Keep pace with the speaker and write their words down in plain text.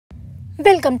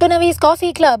Welcome to NaVi's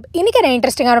Coffee Club. இன்னைக்கு என்ன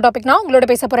இன்ட்ரெஸ்டிங்கான டாபிக்னா உங்களோட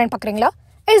பேச போறேன்னு பார்க்குறீங்களா?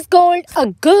 Is gold a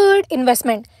good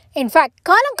investment? Infact,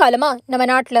 காலமா நம்ம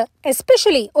நாட்டில்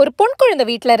எஸ்பெஷலி ஒரு பொன் குழந்தை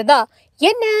வீட்டில் இருந்தா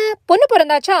என்ன பொண்ணு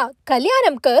பிறந்தாச்சா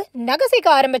கல்யாணம்க்கு நகை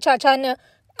சேர்க்க ஆரம்பிச்சாச்சான்னு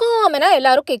காமனாக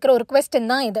எல்லாரும் கேட்குற ஒரு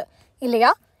கொஸ்டின் தான் இது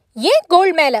இல்லையா? ஏன்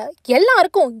கோல்டு மேலே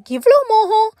எல்லாருக்கும் இவ்வளோ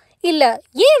மோகம் இல்லை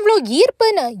ஏன் இவ்வளோ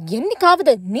ஈர்ப்புன்னு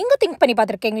என்னைக்காவது நீங்கள் திங்க் பண்ணி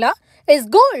பார்த்துருக்கீங்களா? Is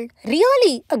gold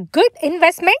really a good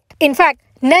investment? Infact,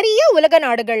 நிறைய உலக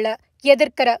நாடுகளில்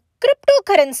எதிர்க்கிற கிரிப்டோ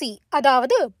கரன்சி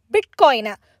அதாவது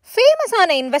பிட்காயினை ஃபேமஸான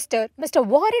இன்வெஸ்டர் மிஸ்டர்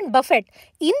வாரன் பஃபெட்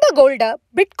இந்த கோல்டை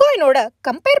பிட்காயினோட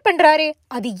கம்பேர் பண்ணுறாரே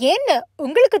அது ஏன்னு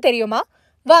உங்களுக்கு தெரியுமா?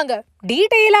 வாங்க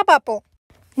டீட்டெயிலாக பார்ப்போம்.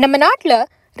 நம்ம நாட்டில்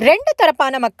ரெண்டு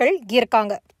தரப்பான மக்கள்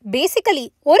இருக்காங்க. பேசிக்கலி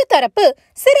ஒரு தரப்பு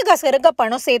சிறுக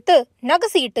பணம் சேர்த்து நகை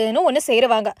சீட்டுன்னு ஒன்று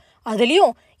சேருவாங்க.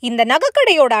 அதுலேயும் இந்த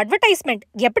நகைக்கடையோட அட்வர்டைஸ்மெண்ட்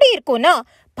எப்படி இருக்கும்னா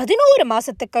 11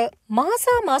 மாசத்துக்கு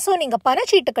மாசம் நீங்க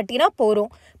பணச்சீட்டு கட்டினா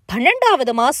போறோம்,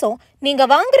 12வது மாசம் நீங்க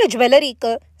வாங்குற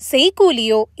ஜுவல்லரிக்கு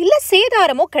செய்கூலியோ இல்ல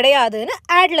சேதாரமோ கிடையாதுன்னு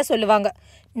ஆட்ல சொல்லுவாங்க.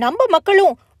 நம்ம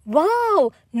மக்களும் wow,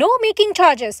 no making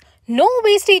charges, no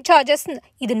wastage charges,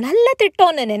 இது நல்ல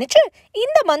திட்டம்னு நினைச்சு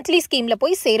இந்த மந்த்லி ஸ்கீம்ல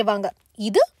போய் சேருவாங்க.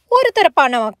 இது ஒரு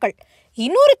தரப்பான மக்கள்.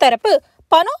 இன்னொரு தரப்பு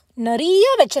பணம் நிறைய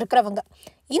வச்சிருக்கிறவங்க.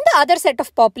 இந்த அதர் செட்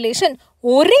ஆஃப் பாப்புலேஷன்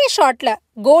ஒரே ஷாட்ல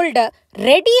கோல்டை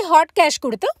ரெடி ஹாட் கேஷ்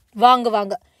கொடுத்து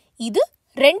வாங்குவாங்க. இது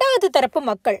ரெண்டாவது தரப்பு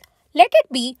மக்கள். லெட்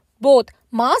இட் பி போத்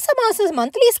மாசம்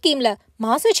மந்த்லி ஸ்கீம்ல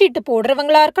மாசச்சீட்டு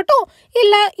போடுறவங்களா இருக்கட்டும்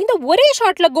இல்ல இந்த ஒரே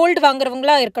ஷாட்ல கோல்டு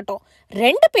வாங்குறவங்களா இருக்கட்டும்,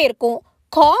 ரெண்டு பேருக்கும்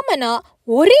காமனா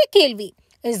ஒரே கேள்வி,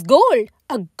 is gold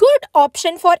a good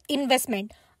option for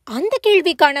investment? அந்த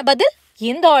கேள்விக்கான பதில்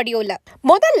இந்த ஆடியோல.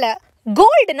 முதல்ல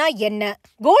கோல்டுனா என்ன,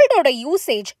 கோல்டோட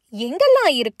யூசேஜ்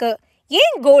எங்கெல்லாம் இருக்கு,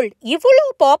 ஏன் கோல்டு இவ்வளோ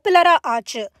பாப்புலரா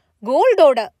ஆச்சு,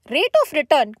 கோல்டோட ரேட் ஆஃப்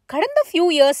ரிட்டர்ன் கடந்த ஃபியூ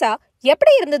இயர்ஸா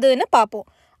எப்படி இருந்ததுன்னு பார்ப்போம்.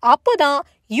 அப்போதான்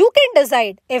you can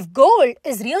decide if gold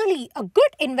is really a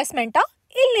good இன்வெஸ்ட்மெண்ட்டா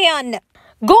இல்லையான்னு.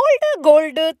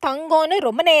 கோல்டு தங்கம்னு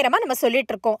ரொம்ப நேரமா நம்ம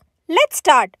சொல்லிட்டு இருக்கோம். Let's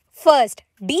start first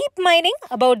deep mining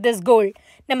about this gold.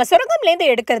 நம்ம சுரங்கம்லேருந்து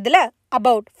எடுக்கிறதுல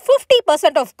about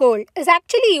 50% of gold is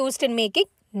actually used in making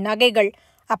நகைகள்.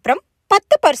 அப்புறம்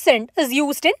 10% is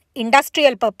used in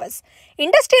industrial purpose.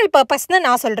 Industrial purposeன்னு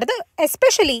நான் சொல்றது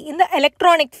எஸ்பெஷலி இந்த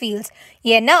எலக்ட்ரானிக் ஃபீல்ட்ஸ்.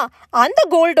 ஏன்னா அந்த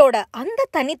கோல்டோட அந்த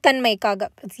தனித்தன்மைக்காக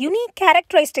unique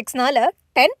கேரக்டரிஸ்டிக்ஸ்னால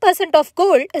 10% of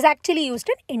gold is actually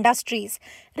used in industries.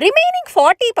 Remaining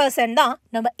 40% தான்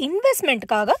நம்ம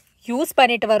இன்வெஸ்ட்மெண்ட்டுக்காக யூஸ்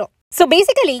பண்ணிட்டு வரோம். ஸோ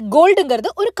பேசிக்கலி கோல்டுங்கிறது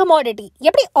ஒரு கமாடிட்டி.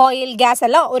 எப்படி ஆயில் கேஸ்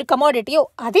எல்லாம் ஒரு கமாடிட்டியோ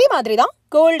அதே மாதிரி தான்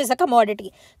gold is a commodity.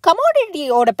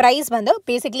 கமாடிட்டியோட price வந்து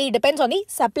basically depends on the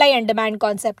supply and demand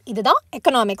concept. இதுதான்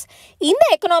எக்கனாமிக்ஸ். இந்த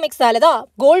எக்கனாமிக்ஸால தான்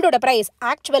கோல்டோட ப்ரைஸ்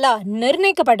ஆக்சுவலாக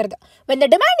நிர்ணயிக்கப்படுறது. when the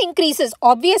demand increases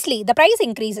obviously the price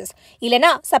increases.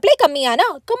 இல்லைனா சப்ளை கம்மியானா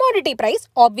கமாடிட்டி ப்ரைஸ்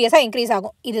ஆப்வியஸாக இன்க்ரீஸ்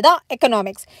ஆகும். இதுதான்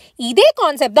எக்கனாமிக்ஸ். இதே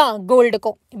கான்செப்ட் தான்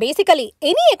கோல்டுக்கும். Basically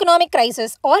any economic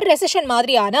crisis R recession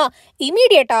மாதிரியானா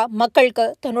இமீடியட்டா மக்களுக்கு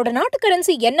தன்னோட நாட்டு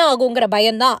கரன்சி என்ன ஆகுங்கிற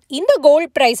பயம்தான் இந்த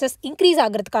கோல்ட் ப்ரைசஸ் இன்க்ரீஸ்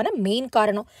ஆகிறதுக்கான மெயின்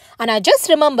காரணம். ஆனா ஜஸ்ட்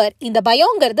ரிமெம்பர், இந்த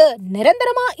பயங்கிறது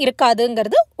நிரந்தரமா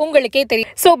இருக்காதுங்கிறது உங்களுக்கே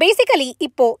தெரியும். ஸோ பேசிக்கலி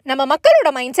இப்போ நம்ம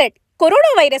மக்களோட மைண்ட் செட்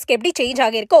கொரோனா வைரஸ்க்கு எப்படி சேஞ்ச்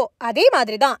ஆகியிருக்கோ அதே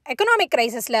மாதிரி தான் எக்கனாமிக்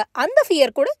கிரைசிஸ்ல அந்த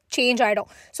ஃபியர் கூட சேஞ்ச்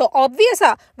ஆயிடும். ஸோ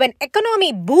ஆப்வியஸா when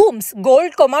economy booms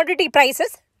gold commodity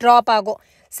prices drop ஆகும்.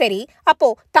 சரி, அப்போ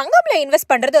தங்கம்ல இன்வெஸ்ட்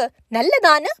பண்றது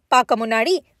நல்லதான்னு பார்க்க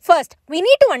முன்னாடி first we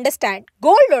need to understand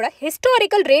கோல்டோட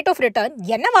historical rate of return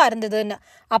என்னவா இருந்ததுன்னு.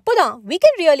 அப்போதான் we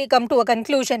can really come to a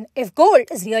conclusion if gold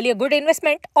is really a good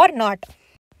investment or not.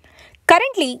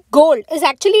 Currently, gold is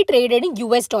actually traded in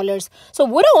US dollars. So,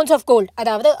 ஒரு ounce of gold,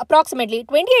 அதாவது approximately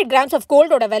 28 grams of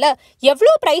gold ஓட விலை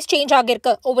எவ்வளோ price change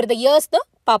ஆகிருக்கு over the years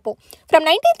பார்ப்போம். From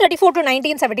 1934 to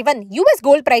 1971, US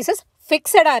gold prices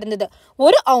ஃபிக்ஸடாக இருந்தது.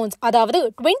 ஒரு ounce அதாவது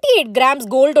 28 grams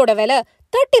கோல்டோட விலை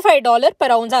 $35 per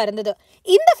ounce இருந்தது.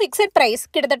 இந்த ஃபிக்ஸட் பிரைஸ்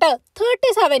கிட்டத்தட்ட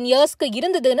 37 இயர்ஸ்க்கு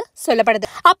இருந்ததுன்னு சொல்லப்படுது.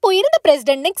 அப்போ இருந்த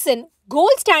பிரசிடென்ட் நிக்சன்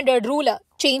கோல்ட் ஸ்டாண்டர்ட் ரூலை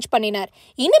சேஞ்ச் பண்ணினார்.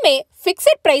 இனிமே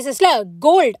ஃபிக்ஸட் பிரைசஸ்ல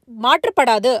கோல்டு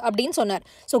மாற்றப்படாது அப்படின்னு சொன்னார்.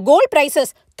 So gold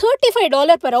prices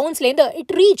 $35 per ounceலேருந்து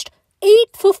it reached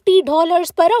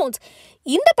 $850 per ounce.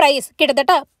 இந்த பிரைஸ்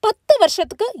கிட்டத்தட்ட 10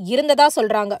 வருஷத்துக்கு இருந்ததா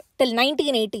சொல்றாங்க till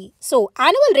 1980. So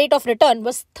annual rate of return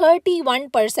was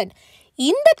 31%.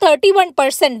 இந்த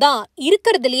 31% தான்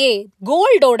இருக்கிறதுலையே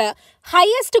கோல்டோட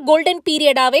ஹையஸ்ட் கோல்டன்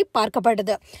பீரியடாவே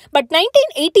பார்க்கப்படுது. பட்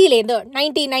 1980லேருந்து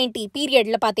 1990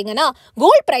 பீரியட்ல பார்த்தீங்கன்னா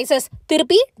கோல்ட் ப்ரைசஸ்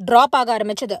திருப்பி ட்ராப் ஆக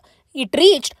ஆரம்பிச்சது. It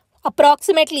reached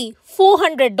approximately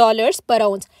 $400 per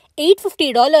ounce.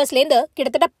 $850லேருந்து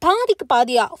கிட்டத்தட்ட பாதிக்கு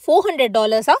பாதியா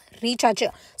 $400 ரீச் ஆச்சு.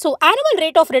 So annual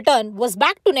rate of return was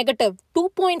back to negative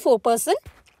 2.4%.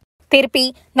 திருப்பி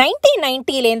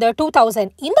 1990லேருந்து 2000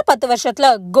 இந்த 10 வருஷத்துல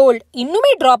கோல்டு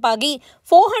இன்னுமே ட்ராப் ஆகி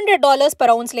 $400 per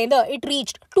ounceலேருந்து it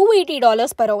reached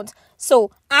 $280 per ounce. So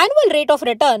annual rate of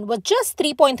return was just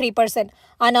 3.3%.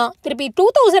 ஆனால் திருப்பி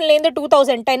 2000லேருந்து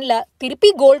 2010ல் திருப்பி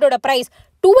கோல்டோட price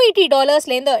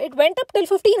 $280லேருந்து it went up till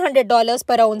 $1,500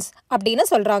 per ounce அப்படின்னு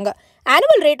சொல்கிறாங்க.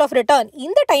 ஆனுவல் ரேட் ஆஃப் ரிட்டர்ன்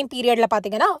இந்த டைம் பீரியடில்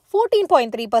பார்த்தீங்கன்னா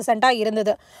 14.3%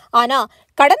 இருந்தது. ஆனால்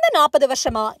கடந்த 40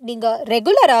 வருஷமா நீங்கள்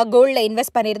ரெகுலராக கோல்டில்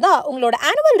இன்வெஸ்ட் பண்ணியிருந்தா உங்களோட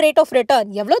ஆனுவல் ரேட் ஆஃப்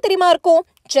ரிட்டர்ன் எவ்வளோ தெரியுமா இருக்கும்?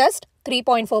 ஜஸ்ட்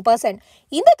 3.4%.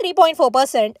 இந்த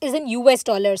 3.4% இஸ் இன் US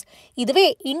டாலர்ஸ். இதுவே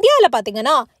இந்தியாவில்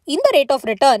பார்த்தீங்கன்னா இந்த ரேட் ஆஃப்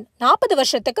ரிட்டர்ன் 40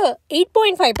 வருஷத்துக்கு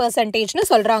 8.5%ன்னு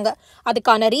சொல்கிறாங்க.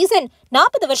 அதுக்கான ரீசன்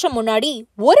 40 வருஷம் முன்னாடி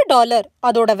 $1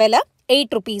 அதோட விலை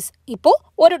 8 rupees. இப்போ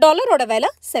 $1 விலை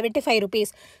 75 rupees.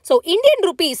 So Indian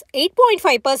rupees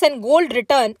 8.5% gold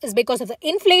return is because of the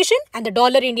inflation and the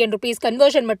dollar Indian rupees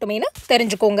conversion மட்டுமேனு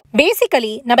தெரிஞ்சுக்கோங்க.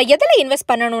 Basically நம்ம எதில் invest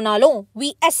பண்ணணும்னாலும் we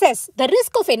assess the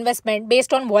risk of investment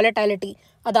based on volatility.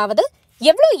 அதாவது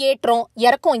எவ்வளோ ஏற்றம்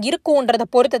இறக்கம் இருக்குன்றதை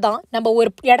பொறுத்து தான் நம்ம ஒரு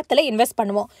இடத்துல இன்வெஸ்ட்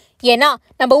பண்ணுவோம். ஏன்னா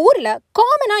நம்ம ஊரில்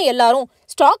காமனாக எல்லாரும்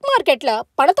ஸ்டாக் மார்க்கெட்டில்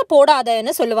பணத்தை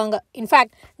போடாதன்னு சொல்லுவாங்க.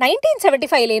 இன்ஃபேக்ட்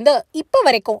 1975லேருந்து இப்போ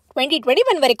வரைக்கும்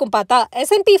 2021 வரைக்கும் பார்த்தா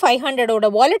S&P 500ஓட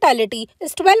வாலட்டாலிட்டி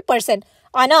இஸ் 12%.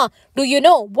 ஆனால் do you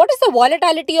know what is the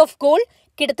volatility of gold?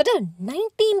 கிட்டத்தட்ட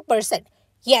 19%.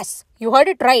 S, you heard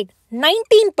it right,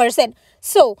 19%.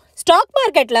 So stock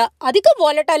மார்க்கெட்டில் அதிக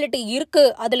வாலட்டாலிட்டி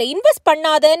இருக்குது, அதில் இன்வெஸ்ட்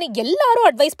பண்ணாதன்னு எல்லாரும்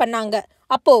அட்வைஸ் பண்ணாங்க.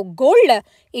 அப்போது கோல்டில்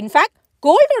in fact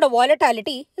கோல்டோட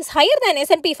volatility is higher than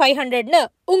S&P 500ன்னு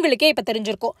உங்களுக்கே இப்போ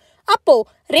தெரிஞ்சிருக்கும். அப்போது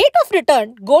ரேட் ஆஃப் ரிட்டர்ன்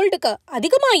கோல்டுக்கு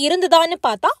அதிகமாக இருந்ததான்னு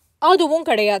பார்த்தா அதுவும்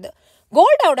கிடையாது.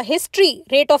 கோல்டோட ஹிஸ்ட்ரி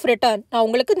ரேட் ஆஃப் ரிட்டர்ன் நான்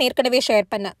உங்களுக்கு ஏற்கனவே ஷேர்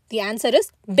பண்ணேன். The answer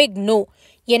is big no.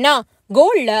 ஏன்னா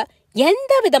கோல்டில்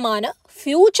எந்த விதமான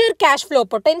ஃபியூச்சர் கேஷ் ஃப்ளோ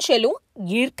பொட்டென்ஷியலும்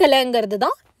இருக்கலைங்கிறது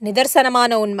தான்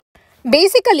நிதர்சனமான உண்மை.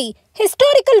 Basically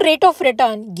historical rate of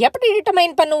return எப்படி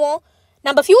டிட்டர்மைன் பண்ணுவோம்?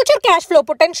 நம்ம ஃபியூச்சர் கேஷ் ஃப்ளோ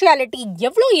பொட்டென்ஷியாலிட்டி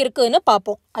எவ்வளோ இருக்குன்னு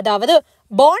பார்ப்போம். அதாவது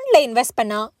பாண்டில் இன்வெஸ்ட்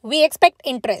பண்ணால் we expect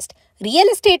interest,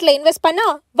 ரியல் எஸ்டேட்டில் இன்வெஸ்ட்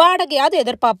பண்ணால் வாடகையாவது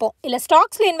எதிர்பார்ப்போம், இல்லை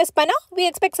ஸ்டாக்ஸில் இன்வெஸ்ட் பண்ணால் we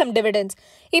expect some dividends.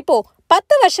 இப்போது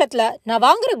 10 வருஷத்தில் நான்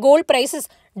வாங்குற கோல்ட் ப்ரைஸஸ்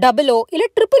டபுளோ இல்லை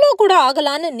ட்ரிபிளோ கூட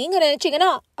ஆகலான்னு நீங்கள்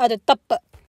நினச்சிங்கன்னா அது தப்பு.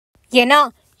 ஏன்னா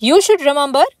you should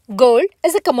remember gold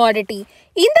is a commodity.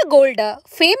 இந்த கோல்டை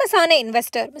ஃபேமஸான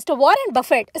investor mister Warren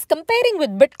Buffett is comparing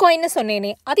with பிட்காயின்னு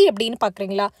சொன்னேனே, அது எப்படின்னு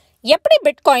பார்க்குறீங்களா? எப்படி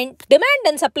பிட்காயின் டிமாண்ட்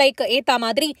அண்ட் சப்ளைக்கு ஏற்ற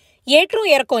மாதிரி ஏற்றம்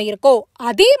இறக்கம் இருக்கோ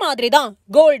அதே மாதிரி தான்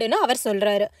கோல்டுன்னு அவர்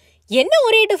சொல்கிறாரு. என்ன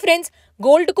ஒரே டிஃப்ரென்ஸ்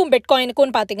கோல்டுக்கும்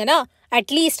பிட்காயினுக்கும் பார்த்தீங்கன்னா,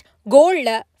 அட்லீஸ்ட்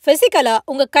கோல்டில் ஃபிசிக்கலாக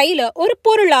உங்கள் கையில் ஒரு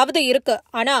பொருளாவது இருக்குது,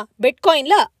 ஆனால்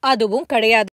பிட்காயினில் அதுவும்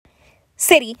கிடையாது.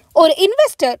 சரி, ஒரு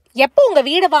இன்வெஸ்டர் எப்போ உங்கள்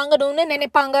வீடை வாங்கணும்னு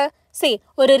நினைப்பாங்க? சரி,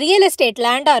 ஒரு ரியல் எஸ்டேட்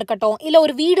லேண்டாக இருக்கட்டும் இல்லை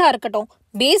ஒரு வீடாக இருக்கட்டும்,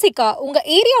 பேசிக்காக உங்கள்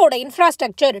ஏரியாவோட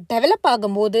இன்ஃப்ராஸ்ட்ரக்சர் டெவலப்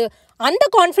ஆகும்போது அந்த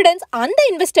கான்ஃபிடென்ஸ் அந்த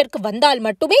இன்வெஸ்டருக்கு வந்தால்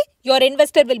மட்டுமே your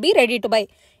investor will be ready to by.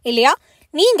 இல்லையா?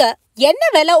 நீங்கள் என்ன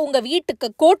விலை உங்கள் வீட்டுக்கு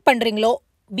கோட் பண்ணுறீங்களோ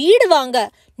வீடு வாங்க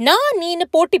நீன்னு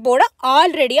போட்டி போட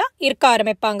ஆல்ரெடியாக இருக்க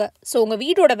ஆரம்பிப்பாங்க. ஸோ உங்கள்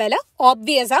வீடோட விலை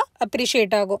ஆப்வியஸாக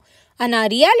அப்ரிஷியேட் ஆகும். ஆனால்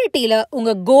ரியாலிட்டியில்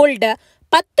உங்கள் கோல்டை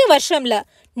 10 வருஷம்ல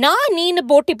நீன்னு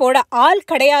போட்டி போட ஆள்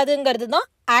கிடையாதுங்கிறது தான்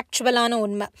ஆக்சுவலான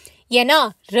உண்மை. ஏன்னா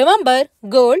remember,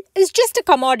 gold is just a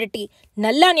commodity.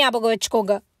 நல்லா ஞாபகம்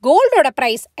வச்சுக்கோங்க, கோல்டோட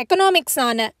price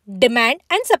எக்கனாமிக்ஸான demand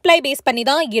and supply base பண்ணி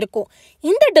தான் இருக்கும்.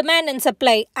 இந்த demand and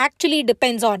supply actually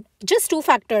depends on just 2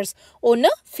 factors.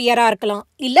 ஒன்று ஃபியராக இருக்கலாம்,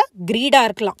 இல்லை க்ரீடாக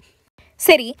இருக்கலாம்.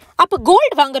 சரி, அப்போ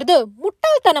கோல்டு வாங்குறது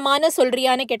முட்டாள்தனமான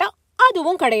சொல்றியான்னு கேட்டால்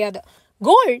அதுவும் கிடையாது.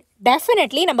 கோல்டு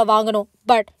டெஃபினெட்லி நம்ம வாங்கணும்,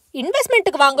 பட்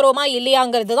இன்வெஸ்ட்மெண்ட்டுக்கு வாங்குறோமா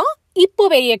இல்லையாங்கிறது தான் இப்போ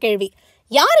பெரிய கேள்வி.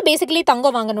 யார் பேசிக்கலி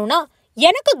தங்கம் வாங்கணும்னா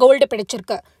எனக்கு கோல்டு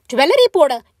பிடிச்சிருக்கு, ஜுவல்லரி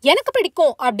போட எனக்கு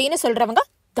பிடிக்கும் அப்படின்னு சொல்கிறவங்க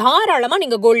தாராளமாக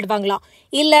நீங்கள் கோல்டு வாங்கலாம்.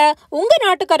 இல்லை உங்கள்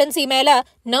நாட்டு கரன்சி மேலே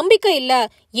நம்பிக்கை இல்லை,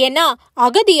 ஏன்னா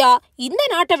அகதியா இந்த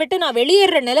நாட்டை விட்டு நான்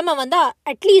வெளியேற நிலைமை வந்தால்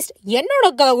அட்லீஸ்ட் என்னோட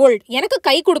கோல்டு எனக்கு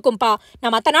கை கொடுக்கும்பா,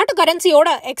 நான் மற்ற நாட்டு கரன்சியோட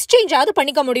எக்ஸ்சேஞ்சாவது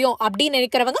பண்ணிக்க முடியும் அப்படின்னு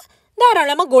நினைக்கிறவங்க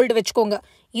தாராளமாக கோல்டு வச்சுக்கோங்க.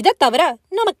 இதை தவிர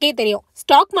நமக்கே தெரியும்,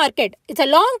 stock market it's a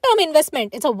long term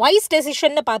investment, it's a wise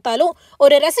டெசிஷன்னு பார்த்தாலும்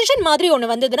ஒரு ரெசிஷன் மாதிரி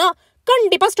ஒன்று வந்ததுன்னா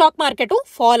கண்டிப்பாக ஸ்டாக் மார்க்கெட்டும்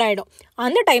ஃபால் ஆகிடும்.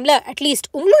 அந்த டைமில் அட்லீஸ்ட்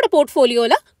உங்களோட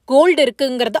போர்ட்ஃபோலியோவில் கோல்டு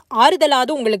இருக்குங்கிறது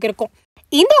ஆறுதலாவது உங்களுக்கு இருக்கும்.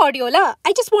 இந்த ஆடியோவில்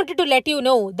I just wanted to let you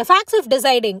know the facts of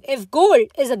deciding if gold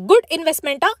is a good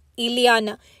இன்வெஸ்ட்மெண்ட்டா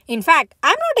இல்லையான்னு. In fact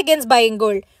I am not against buying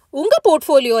gold. உங்கள்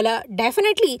போர்ட்ஃபோலியோவில்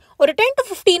டெஃபினெட்லி ஒரு 10 to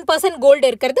 15% கோல்டு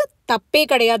இருக்கிறது தப்பே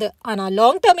கிடையாது. ஆனால்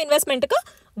long term இன்வெஸ்ட்மெண்ட்டுக்கு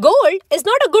gold is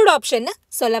not a good option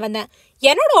சொல்ல வந்தேன்.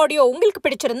 என்னோட ஆடியோ உங்களுக்கு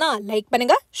பிடிச்சிருந்தா லைக்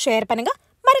பண்ணுங்க, ஷேர் பண்ணுங்க,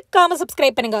 மறக்காம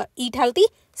சப்ஸ்கிரைப் பண்ணுங்க. Eat healthy,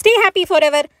 stay happy for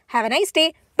ever. Have a nice day.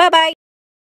 By by.